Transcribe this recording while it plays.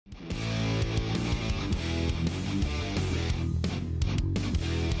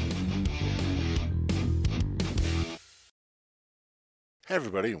Hey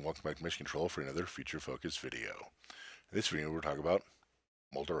everybody, and welcome back to Mission Control for another feature-focused video. In this video, we're talking about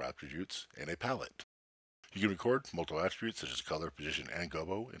multiple attributes in a palette. You can record multiple attributes such as color, position, and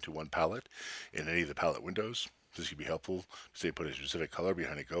gobo into one palette in any of the palette windows. This can be helpful to say put a specific color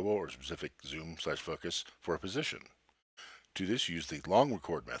behind a gobo or a specific zoom/focus for a position. To this, use the long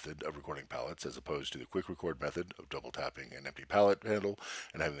record method of recording palettes as opposed to the quick record method of double tapping an empty palette handle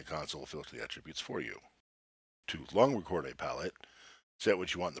and having the console filter the attributes for you. To long record a palette, set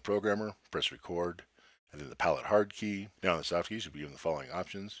what you want in the programmer, press record, and then the palette hard key. Now in the soft keys, you'll be given the following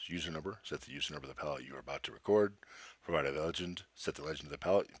options. User number, set the user number of the palette you are about to record. Provide a legend, set the legend of the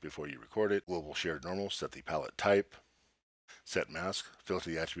palette before you record it. Global shared normal, set the palette type. Set mask, filter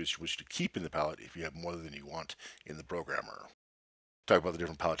the attributes you wish to keep in the palette if you have more than you want in the programmer. Talk about the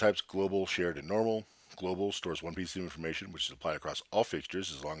different palette types, global, shared, and normal. Global stores one piece of information which is applied across all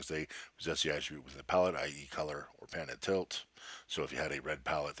fixtures as long as they possess the attribute within the palette, i.e. color or pan and tilt. So if you had a red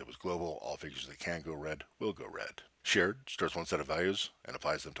palette that was global, all fixtures that can go red will go red. Shared stores one set of values and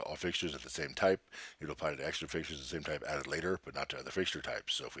applies them to all fixtures of the same type. It will apply to extra fixtures of the same type added later, but not to other fixture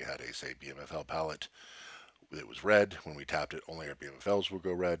types. So if we had a, say, BMFL palette it was red. When we tapped it, only our BMFLs would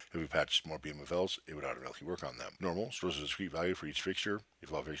go red. If we patched more BMFLs, it would automatically work on them. Normal stores a discrete value for each fixture.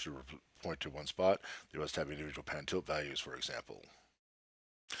 If all fixtures point to one spot, they must have individual pan tilt values, for example.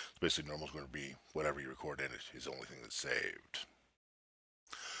 So basically, normal is going to be whatever you record in it is the only thing that's saved.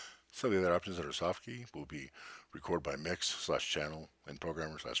 Some of the other options that are soft key will be record by mix/channel and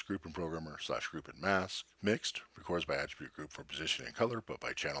programmer/group and programmer/group and mask. Mixed records by attribute group for position and color, but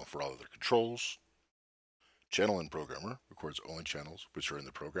by channel for all other controls. Channel in programmer records only channels which are in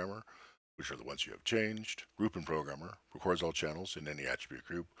the programmer, which are the ones you have changed. Group in programmer records all channels in any attribute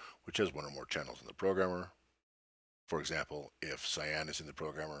group which has one or more channels in the programmer. For example, if cyan is in the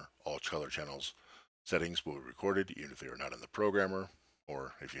programmer, all color channels settings will be recorded even if they are not in the programmer.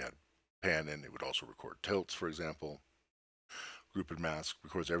 Or if you had pan in, it would also record tilts, for example. Group and mask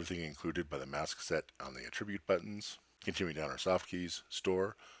records everything included by the mask set on the attribute buttons. Continuing down our soft keys,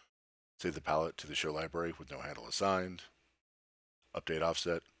 store save the palette to the show library with no handle assigned. Update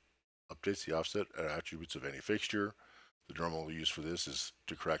offset updates the offset attributes of any fixture. The normal use for this is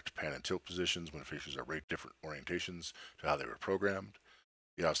to correct pan and tilt positions when fixtures are rated different orientations to how they were programmed.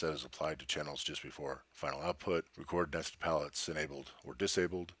 The offset is applied to channels just before final output. Record nested palettes enabled or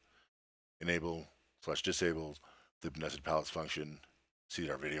disabled. Enable/disable the nested palettes function. See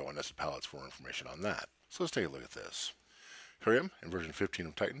our video on nested palettes for more information on that. So let's take a look at this. Here I am in version 15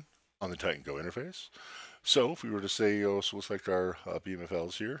 of Titan on the Titan Go interface. So if we were to say, so we'll select our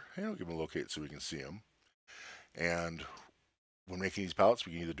BMFLs here, and we'll give them a locate so we can see them. And when making these palettes,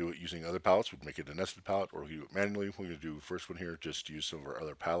 we can either do it using other palettes, we can make it a nested palette, or we can do it manually. We're going to do the first one here, just use some of our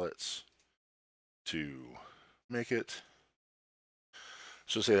other palettes to make it.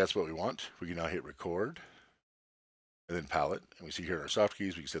 So say that's what we want. We can now hit record and then palette. And we see here in our soft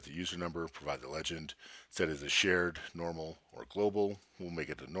keys, we can set the user number, provide the legend, set it as a shared, normal, or global. We'll make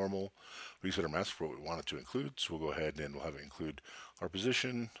it a normal. We can set our mask for what we want it to include. So we'll go ahead and we'll have it include our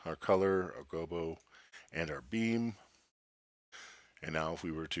position, our color, our gobo, and our beam. And now if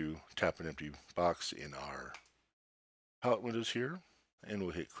we were to tap an empty box in our palette windows here, and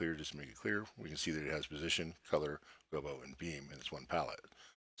we'll hit clear just to make it clear, we can see that it has position, color, gobo, and beam in this one palette.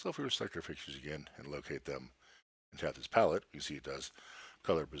 So if we were to select our fixtures again and locate them and tap this palette, you see it does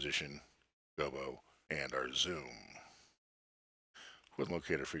color, position, gobo, and our zoom. We'll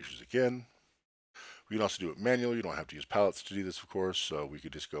locate our fixtures again. We can also do it manually. You don't have to use palettes to do this, of course. So we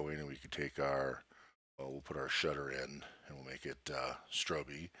could just go in and we could take our, we'll put our shutter in and we'll make it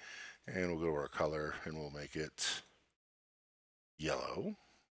strobe. And we'll go to our color and we'll make it yellow.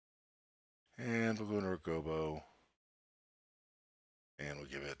 And we'll go into our gobo and we'll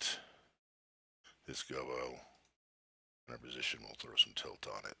give it this gobo. And our position, we'll throw some tilt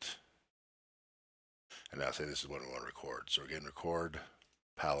on it. And now say this is what we want to record. So again, record,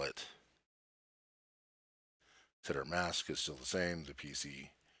 palette. Set our mask is still the same, the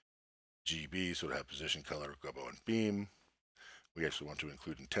PCGB, so it'll have position, color, gobo, and beam. We actually want to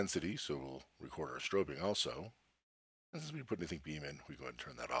include intensity, so we'll record our strobing also. And since we put anything beam in, we go ahead and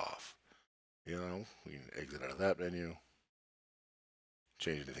turn that off. We can exit out of that menu,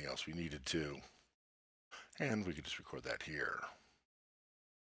 change anything else we needed to, and we can just record that here.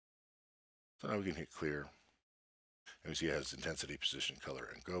 So now we can hit clear, and we see it has intensity, position, color,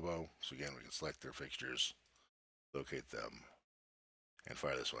 and gobo. So again, we can select their fixtures, locate them, and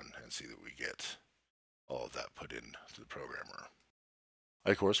fire this one and see that we get all of that put into the programmer.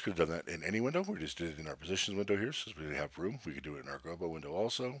 I, of course, could have done that in any window. We just did it in our positions window here, since we didn't have room. We could do it in our gobo window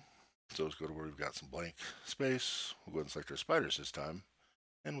also. So let's go to where we've got some blank space. We'll go ahead and select our spiders this time.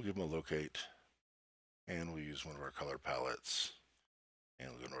 and we'll give them a locate, and we'll use one of our color palettes, and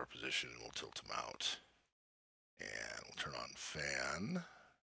we'll go to our position and we'll tilt them out. And we'll turn on fan,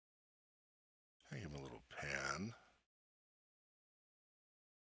 and give them a little pan.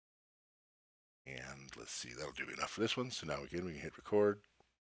 And let's see, that'll do enough for this one. So now again, we can hit record,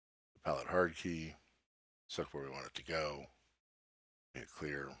 the palette hard key, select where we want it to go, hit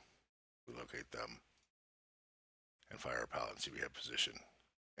clear, we locate them, and fire our palette and see we have position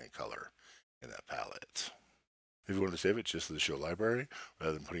and color in that palette. If you wanted to save it just to the show library,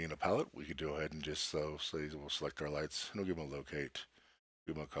 rather than putting in a palette, we could go ahead and just say we'll select our lights and we'll give them a locate,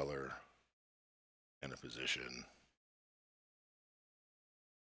 give them a color and a position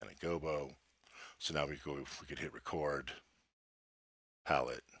and a gobo. So now we could hit record,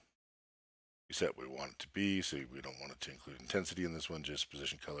 palette. We set what we want it to be, so we don't want it to include intensity in this one, just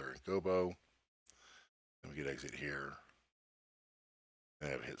position, color, and gobo. And we could exit here. And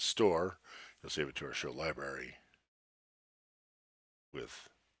have hit store. You'll save it to our show library with,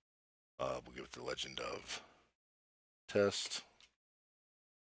 we'll give it the legend of test.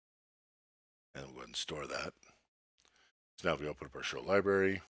 And we'll go ahead and store that. So now if we open up our show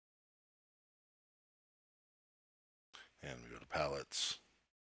library, and we go to palettes,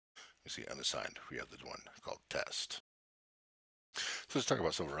 you see unassigned, we have the one called test. So let's talk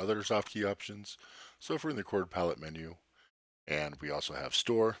about some of our other soft key options. So if we're in the record palette menu, and we also have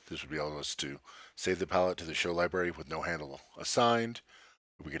store, this would be able us to save the palette to the show library with no handle assigned.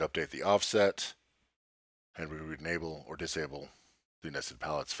 We could update the offset, and we would enable or disable the nested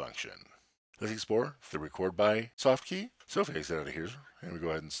palettes function. Let's explore the record by soft key. So if we exit out of here, and we go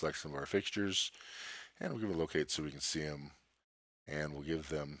ahead and select some of our fixtures, and we'll give it a locate so we can see them, and we'll give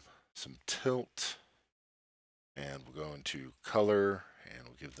them some tilt, and we'll go into color, and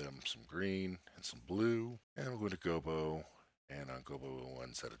we'll give them some green and some blue, and we'll go to gobo, and on gobo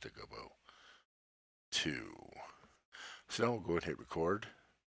 1 set it to gobo 2. So now we'll go ahead and hit record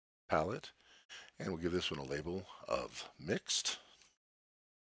palette, and we'll give this one a label of mixed,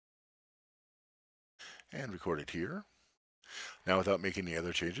 and record it here. Now without making any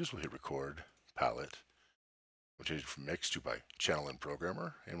other changes, we'll hit record palette. We'll change it from mixed to by channel and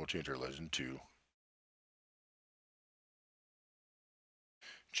programmer, and we'll change our legend to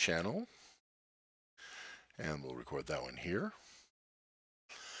channel, and we'll record that one here.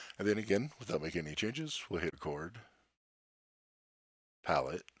 And then again, without making any changes, we'll hit record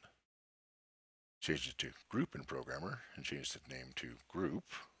palette, change it to group in programmer, and change the name to group,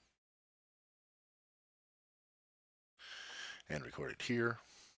 and record it here.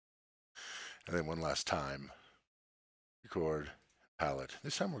 And then one last time, record palette.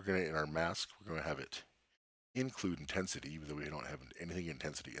 This time we're going to, in our mask, we're going to have it include intensity, even though we don't have anything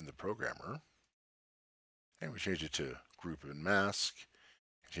intensity in the programmer. And we change it to group and mask,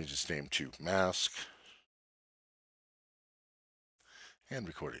 change its name to mask, and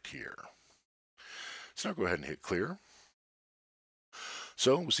record it here. So now go ahead and hit clear.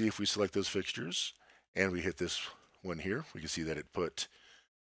 So we'll see if we select those fixtures and we hit this one here, we can see that it put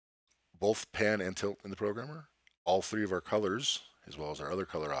both pan and tilt in the programmer, all three of our colors, as well as our other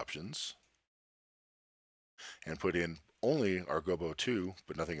color options, and put in only our gobo 2,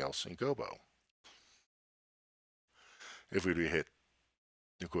 but nothing else in gobo. If we hit,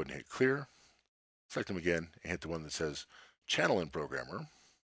 go ahead and hit clear, select them again, and hit the one that says channel in programmer,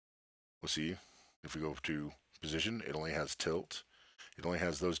 we'll see if we go to position, it only has tilt, it only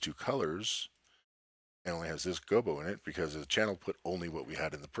has those two colors, and only has this gobo in it because the channel put only what we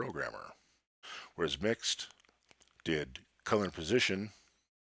had in the programmer. Whereas mixed did color and position,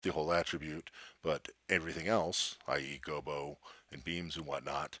 the whole attribute, but everything else, i.e. gobo and beams and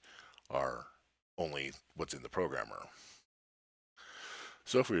whatnot, are only what's in the programmer.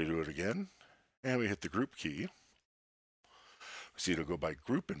 So if we do it again, and we hit the group key, we see it'll go by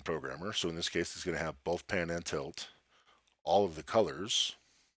group in programmer. So in this case, it's going to have both pan and tilt, all of the colors,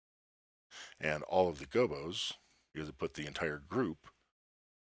 and all of the gobos, because it put the entire group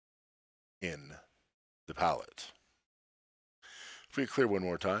in the palette. If we clear one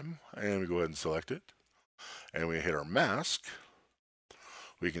more time, and we go ahead and select it, and we hit our mask,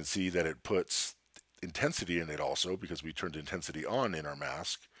 we can see that it puts intensity in it also, because we turned intensity on in our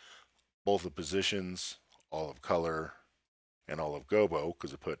mask, both the positions, all of color, and all of gobo,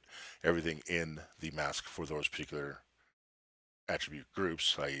 because it put everything in the mask for those particular attribute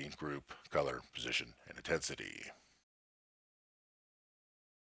groups, i.e. group, color, position, and intensity.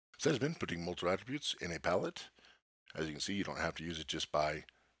 So that has been putting multiple attributes in a palette. As you can see, you don't have to use it just by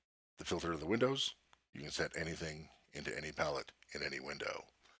the filter of the windows. You can set anything into any palette in any window.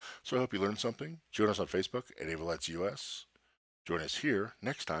 So I hope you learned something. Join us on Facebook at Avolites US. Join us here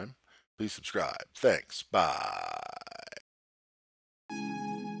next time. Please subscribe. Thanks. Bye.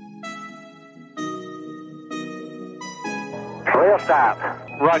 Wheel stop.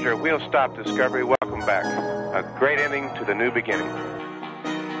 Roger, wheel stop, Discovery. Welcome back. A great ending to the new beginning.